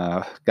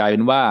กลายเป็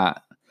นว่า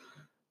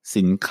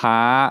สินค้า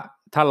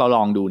ถ้าเราล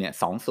องดูเนี่ย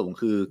สูง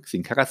คือสิ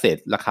นค้าเกษตร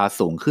ราคา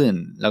สูงขึ้น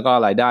แล้วก็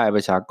รายได้ป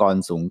ระชากร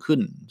สูงขึ้น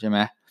ใช่ไหม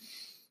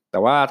แต่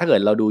ว่าถ้าเกิด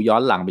เราดูย้อ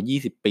นหลังไป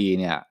20 ปี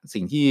เนี่ย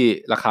สิ่งที่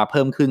ราคาเ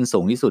พิ่มขึ้นสู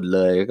งที่สุดเล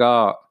ย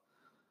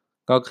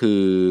ก็คื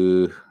อ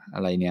อ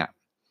ะไรเนี่ย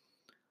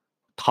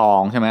ทอ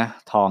งใช่ไหม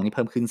ทองนี่เ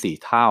พิ่มขึ้น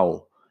4 เท่า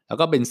แล้ว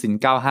ก็เบนซิน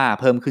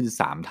95เพิ่มขึ้น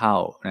3 เท่า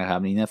นะครับ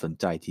นี่น่าสน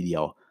ใจทีเดี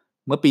ยว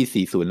เมื่อปี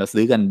40เรา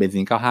ซื้อกันเบนซิ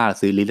น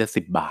95ซื้อลิตรละ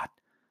10 บาท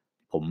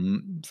ผม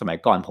สมัย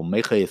ก่อนผมไ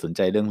ม่เคยสนใ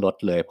จเรื่องรถ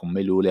เลยผมไ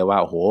ม่รู้เลยว่า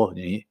โอ้โห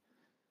นี้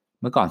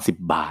เมื่อก่อน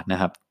10 บาทน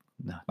ะครับ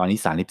ตอนนี้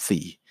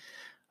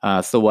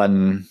34ส่วน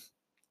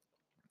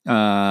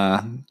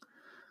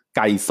ไ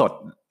ก่ส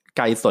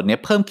ดเนี่ย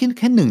เพิ่มขึ้นแ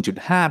ค่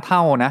 1.5 เท่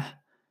านะ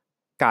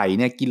ไก่เ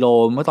นี่ยกิโล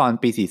เมื่อตอน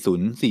ปี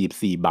40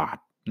 44 บาท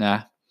นะ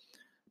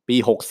ปี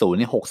60เ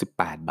นี่ย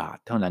68 บาท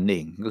เท่านั้นเอ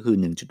งก็คือ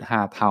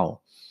 1.5 เท่า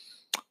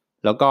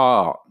แล้วก็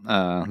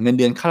เงินเ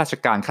ดือนข้าราช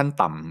การขั้น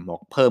ต่ำบอ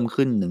กเพิ่ม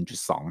ขึ้น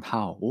 1.2 เท่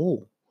าโอ้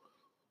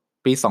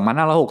ปี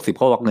2560เ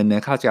ขาบอกเงินเดือ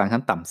นข้าราชการ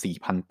ขั้นต่ำ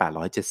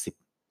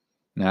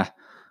 4,870 นะ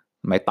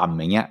ไม่ต่ำ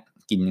อย่างเงี้ย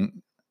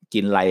กิ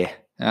นอะไร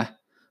นะ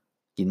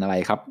กินอะไร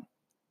ครับ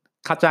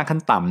ค่าจ้างขั้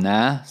นต่ำนะ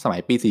สมั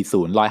ยปี40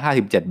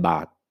 157 บา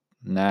ท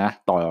นะ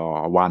ต่อ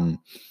วัน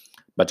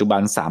ปัจจุบั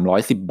น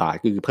310 บาท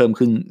คือเพิ่ม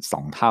ขึ้น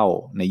2เท่า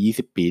ใน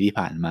20 ปีที่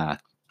ผ่านมา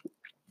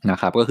นะ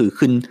ครับก็คือ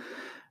ขึ้น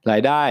รา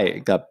ยไ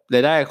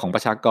ด้ของป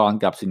ระชากร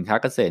กับสินค้า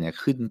เกษตรเนี่ย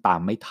ขึ้นตาม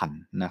ไม่ทัน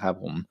นะครับ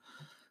ผม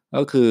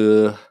ก็คือ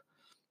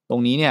ตร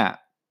งนี้เนี่ย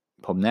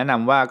ผมแนะน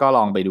ำว่าก็ล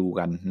องไปดู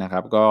กันนะครั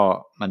บก็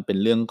มันเป็น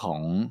เรื่องขอ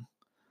ง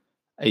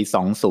ไอ้ส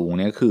องสูง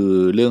เนี่ยคือ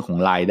เรื่องของ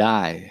รายได้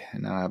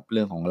นะครับเ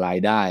รื่องของราย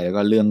ได้แล้ว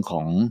ก็เรื่องข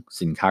อง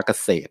สินค้าเก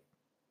ษตร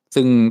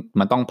ซึ่ง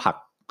มันต้องผลัก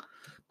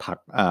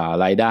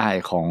รายได้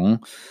ของ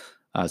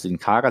สิน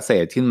ค้าเกษ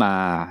ตรขึ้นมา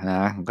น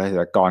ะเกษ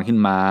ตรกรขึ้น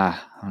มา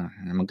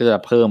มันก็จะ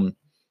เพิ่ม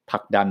ผลั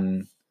กดัน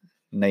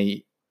ใน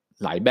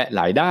ห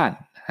ลายด้าน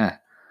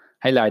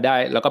ให้รายได้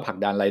แล้วก็ผลัก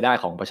ดันรายได้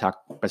ของป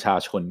ระชา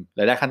ชน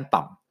รายได้ขั้น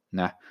ต่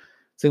ำนะ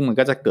ซึ่งมัน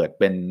ก็จะเกิด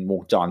เป็นว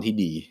งจรที่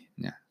ดี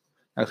เนี่ย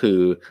ก็คือ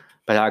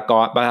ปร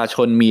ะชาช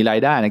นมีราย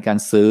ได้ในการ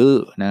ซื้อ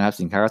นะครับ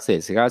สินค้าเก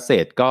ษ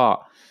ตรก็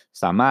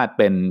สามารถ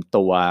เป็น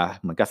ตัว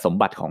เหมือนกับสม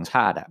บัติของช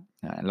าติ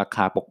ราค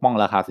าปกป้อง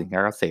ราคาสินค้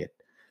าเกษตร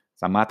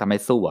สามารถทำให้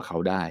สู้กับเขา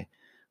ได้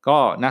ก็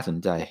น่าสน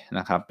ใจน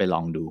ะครับไปล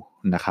องดู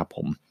นะครับผ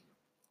ม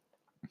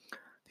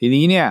ที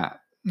นี้เนี่ย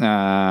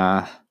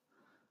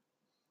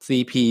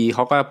CP เข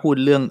าก็พูด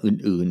เรื่อง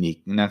อื่นๆอีก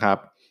นะครับ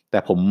แต่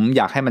ผมอ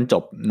ยากให้มันจ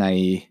บใน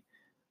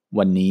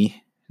วันนี้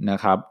นะ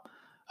ครับ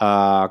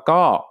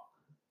ก็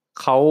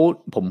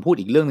ผมพูด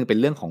อีกเรื่องนึงเป็น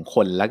เรื่องของค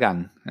นแล้วกัน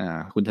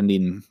คุณธนิ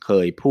นเค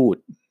ยพูด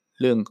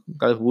เรื่อง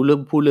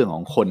พูดเรื่องข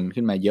องคน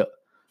ขึ้นมาเยอะ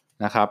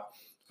นะครับ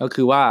ก็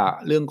คือว่า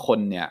เรื่องคน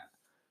เนี่ย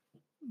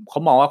เขา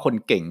มองว่าคน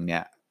เก่งเนี่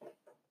ย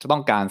จะต้อ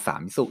งการ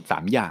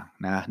3อย่าง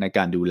นะในก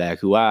ารดูแล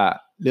คือว่า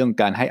เรื่อง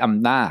การให้อ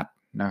ำนาจ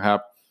นะครับ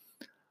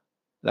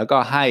แล้วก็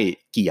ให้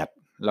เกียรติ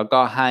แล้วก็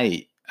ให้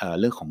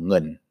เรื่องของเงิ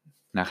น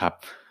นะครับ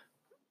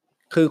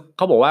คือเข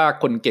าบอกว่า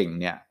คนเก่ง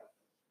เนี่ย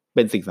เ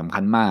ป็นสิ่งสำคั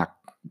ญมาก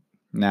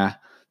นะ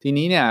ที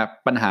นี้เนี่ย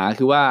ปัญหา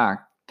คือว่า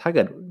ถ้าเ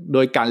กิดโด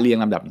ยการเรียง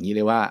ลำดับอย่างนี้เ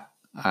ลยว่า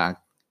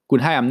คุณ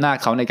ให้อำนาจ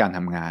เขาในการท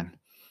ำงาน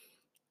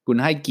คุณ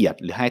ให้เกียรติ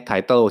หรือให้ไท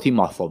เติลที่เห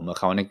มาะสมกับ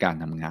เขาในการ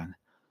ทำงาน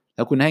แ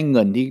ล้วคุณให้เ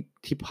งิน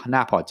ที่น่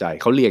าพอใจ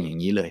เขาเรียงอย่า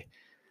งนี้เลย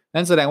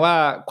นั่นแสดงว่า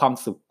ความ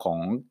สุขของ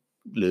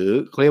หรือ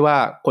เขาเรียกว่า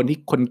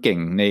คนเก่ง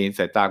ในส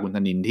ายตาคุณธ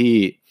นินที่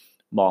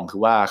มองคื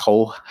อว่าเขา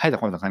ให้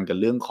ความสำคัญกับ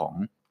เรื่องของ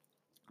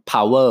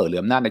power หรือ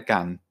อำนาจในก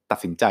ารตัด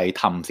สินใจ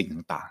ทำสิ่ง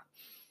ต่าง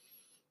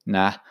ๆน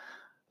ะ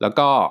แล้ว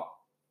ก็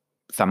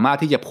สามารถ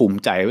ที่จะภูมิ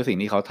ใจว่าสิ่ง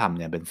ที่เขาทำ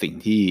เนี่ยเป็นสิ่ง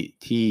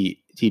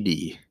ที่ดี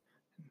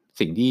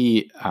สิ่งที่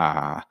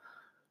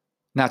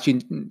น่าชื่น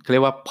เรี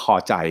ยกว่าพอ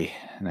ใจ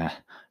นะ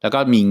แล้วก็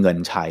มีเงิน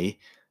ใช้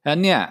ดังนั้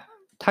นเนี่ย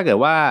ถ้าเกิด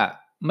ว่า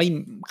ไม่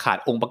ขาด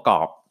องค์ประก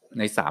อบ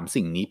ใน3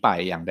สิ่งนี้ไป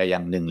อย่างใดอย่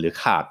างหนึ่งหรือ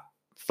ขาด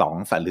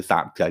2หรือ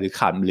3หรือ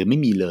ขาดหรือไม่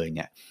มีเลยเ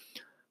นี่ย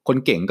คน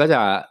เก่งก็จ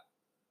ะ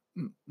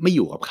ไม่อ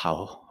ยู่กับเขา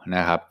น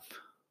ะครับ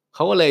เข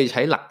าก็เลยใ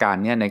ช้หลักการ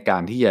นี้ในกา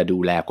รที่จะดู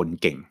แลคน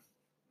เก่ง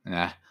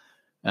นะ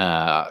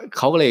เ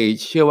ขาก็เลย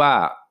เชื่อว่า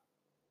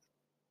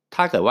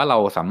ถ้าเกิดว่าเรา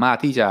สามารถ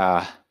ที่จะ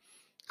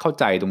เข้า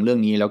ใจตรงเรื่อง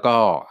นี้แล้วก็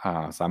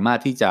สามารถ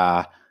ที่จะ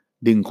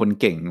ดึงคน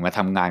เก่งมาท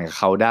ำงานกับ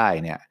เขาได้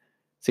เนี่ย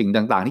สิ่ง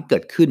ต่างๆที่เกิ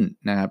ดขึ้น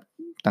นะครับ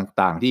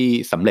ต่างๆที่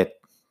สำเร็จ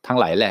ทั้ง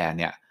หลายแหล่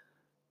เนี่ย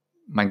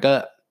มันก็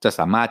จะ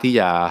สามารถที่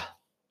จะ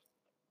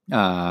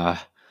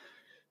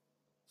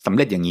สำเ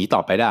ร็จอย่างนี้ต่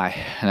อไปได้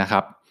นะครั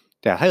บ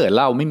แต่ถ้าเกิดเ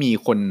ราไม่มี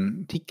คน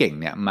ที่เก่ง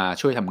เนี่ยมา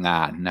ช่วยทำง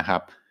านนะครั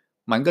บ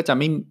มันก็จะ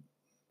ไม่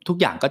ทุก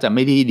อย่างก็จะไ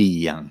ม่ได้ดี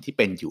อย่างที่เ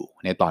ป็นอยู่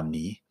ในตอน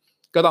นี้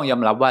ก็ต้องยอ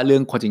มรับว่าเรื่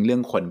องคน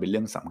เป็นเ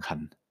รื่องสำคัญ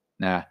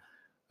นะ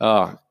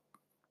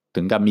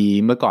ถึงกับมี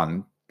เมื่อก่อน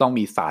ต้อง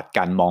มีศาสตร์ก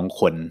ารมอง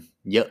คน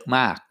เยอะม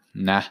าก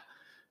นะ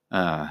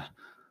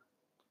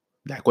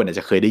หลายคนอาจ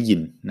จะเคยได้ยิน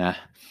นะ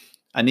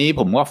อันนี้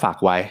ผมก็ฝาก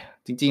ไว้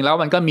จริงๆแล้ว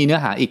มันก็มีเนื้อ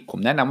หาอีกผม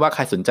แนะนำว่าใค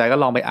รสนใจก็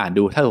ลองไปอ่าน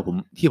ดูถ้า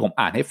ผม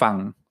อ่านให้ฟัง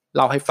เ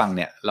ล่าให้ฟังเ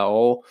นี่ยแล้ว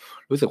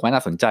รู้สึกว่าน่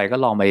าสนใจก็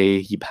ลองไป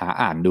หยิบหา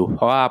อ่านดูเพ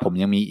ราะว่าผม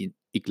ยังมี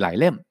อีกหลาย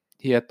เล่ม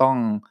ที่จะต้อง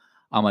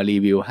เอามารี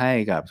วิวให้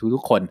กับทุ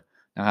กๆคน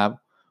นะครับ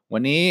วั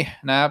นนี้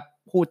นะครับ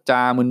พูดจ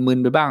ามึน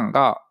ๆไปบ้าง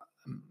ก็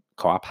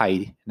ขออภัย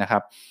นะครั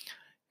บ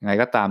ยังไง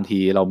ก็ตามที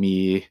เรามี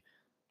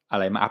อะ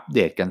ไรมาอัปเด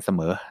ตกันเส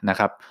มอนะ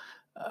ครับ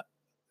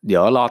เดี๋ย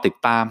วรอติด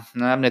ตาม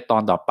นะครับในตอ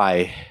นต่อไป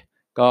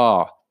ก็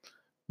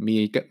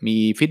มี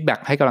ฟีดแบ็ก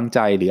ให้กำลังใจ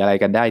หรืออะไร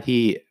กันได้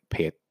ที่เพ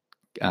จ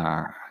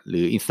ห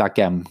รือ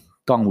Instagram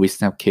ก้องวิส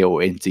นะครับ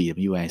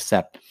KONGWIZ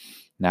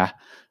นะ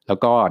แล้ว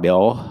ก็เดี๋ยว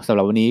สำห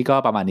รับวันนี้ก็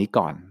ประมาณนี้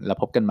ก่อนแล้ว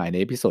พบกันใหม่ใน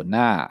เอพิโซดห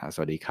น้าส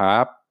วัสดีครั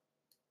บ